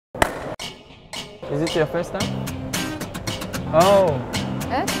Is it your first time? Oh,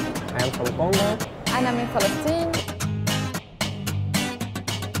 إيش؟ I am from Congo. أنا من فلسطين.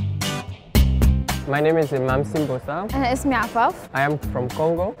 My name is Imam Simbosa. أنا اسمي عفاف. I am from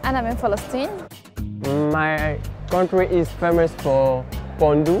Congo. أنا من فلسطين. My country is famous for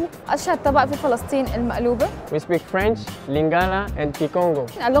pondu. أشهر طبق في فلسطين المقلوبة. We speak French, Lingala, and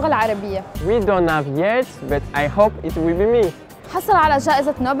Kikongo. اللغة العربية. We don't have yet, but I hope it will be me. حصل على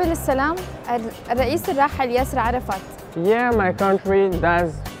جائزة نوبل للسلام الرئيس الراحل ياسر عرفات. Yeah, my country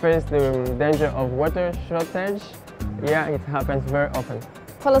does face the danger of water shortage. Yeah, it happens very often.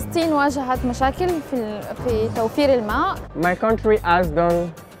 فلسطين واجهت مشاكل في توفير الماء. My country has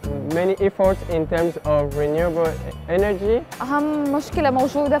done many efforts in terms of renewable energy. أهم مشكلة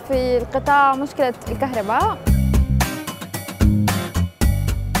موجودة في القطاع مشكلة الكهرباء.